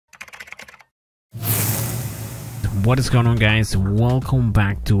what is going on, guys? Welcome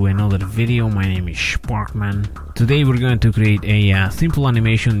back to another video. My name is Sparkman. Today we're going to create a simple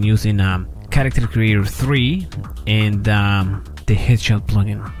animation using Character Creator 3 and the headshot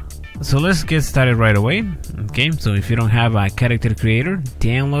plugin. So let's get started right away. Okay, so if you don't have a Character Creator,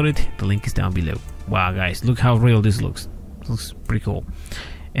 download it. The link is down below. Wow, guys, look how real this looks. Looks pretty cool.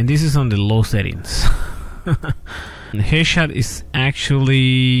 And this is on the low settings. The headshot is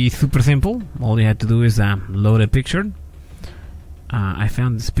actually super simple. All you have to do is load a picture. I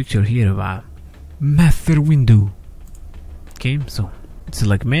found this picture here of a master window. Okay, so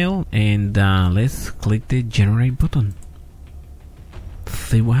select male and let's click the generate button.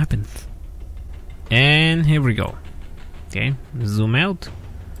 See what happens. And here we go. Okay, zoom out,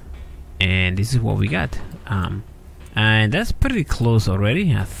 and this is what we got. And that's pretty close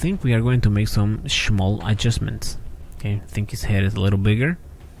already. I think we are going to make some small adjustments. Okay, I think his head is a little bigger,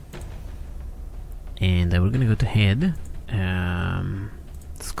 and we're gonna go to head,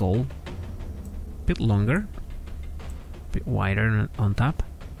 skull, a bit longer, a bit wider on top.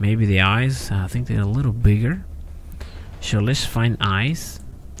 Maybe the eyes, I think they're a little bigger. So let's find eyes.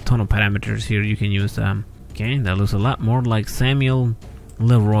 Ton of parameters here you can use. Okay, that looks a lot more like Samuel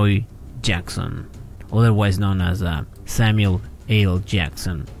Leroy Jackson, otherwise known as Samuel L.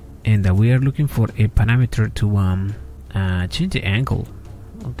 Jackson. And we are looking for a parameter to change the angle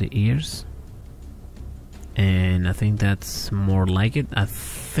of the ears, and I think that's more like it. I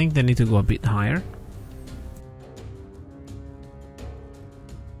think they need to go a bit higher.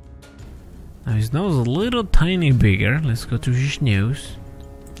 Now his nose is a little tiny bigger. Let's go to his nose.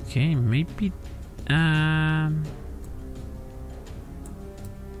 Okay, maybe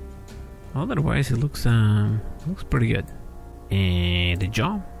otherwise it looks pretty good. And the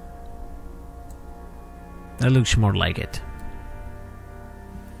jaw, that looks more like it.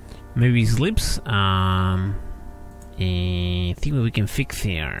 Maybe his lips. And think what we can fix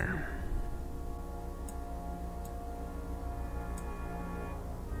here.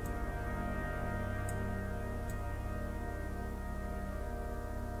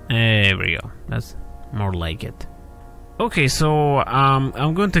 There we go. That's more like it. Okay, so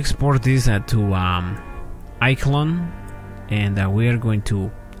I'm going to export this to iClone, and we are going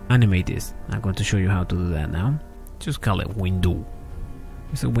to animate this. I'm going to show you how to do that now. Just call it window.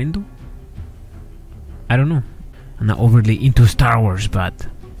 Is it window? I don't know. I'm not overly into Star Wars, but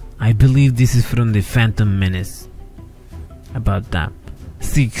I believe this is from the Phantom Menace, about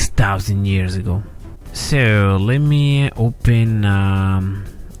 6,000 years ago. So let me open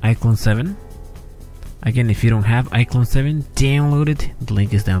iClone 7. Again, if you don't have iClone 7, download it. The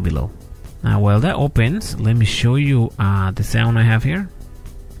link is down below. Now while that opens, let me show you the sound I have here.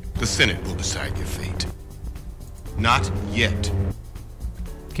 The Senate will decide your fate. Not yet.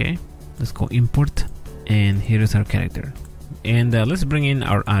 Okay, let's go import, and here is our character. And let's bring in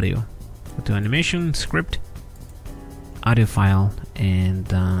our audio. Go to animation, script, audio file, and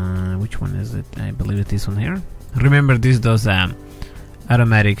which one is it? I believe it is on here. Remember, this does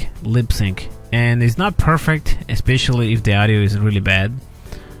automatic lip sync, and it's not perfect, especially if the audio is really bad,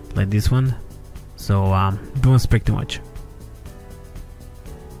 like this one. So don't expect too much.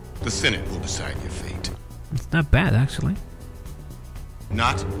 The Senate will decide your fate. It's not bad, actually.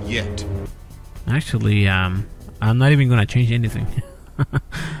 Not yet. Actually, I'm not even gonna change anything. I'm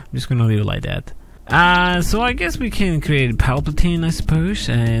just gonna leave it like that. So I guess we can create Palpatine, I suppose,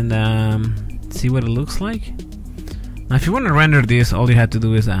 and see what it looks like. Now, if you want to render this, all you have to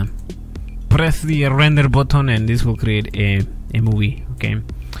do is press the render button, and this will create a movie. Okay,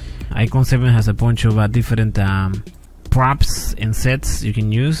 iClone 7 has a bunch of different props and sets you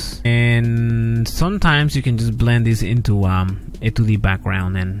can use, and sometimes you can just blend this into a 2D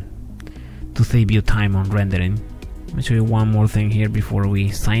background and to save you time on rendering. Let me show you one more thing here before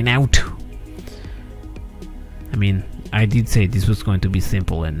we sign out. I mean, I did say this was going to be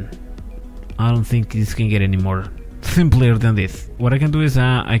simple, and I don't think this can get any more simpler than this. What I can do is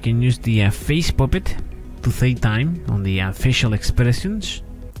I can use the face puppet to save time on the facial expressions.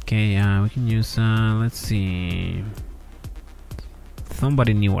 Okay, we can use let's see,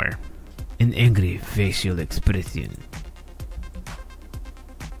 somebody newer, an angry facial expression.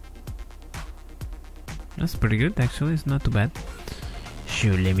 That's pretty good, actually. It's not too bad.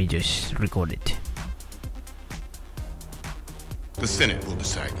 Sure, let me just record it. The Senate will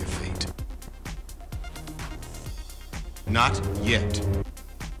decide your fate. Not yet.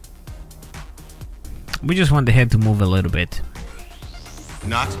 We just want the head to move a little bit.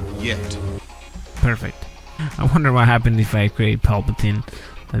 Not yet. Perfect. I wonder what happened if I create Palpatine.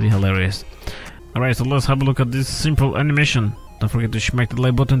 That'd be hilarious. Alright, so let's have a look at this simple animation. Don't forget to smack the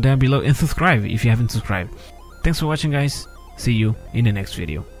like button down below and subscribe if you haven't subscribed. Thanks for watching, guys. See you in the next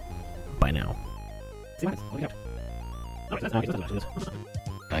video. Bye now.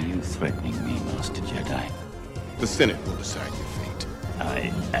 Are you threatening me, Master Jedi? The Senate will decide your fate.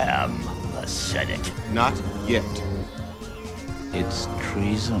 I am the Senate. Not yet. It's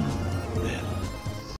treason.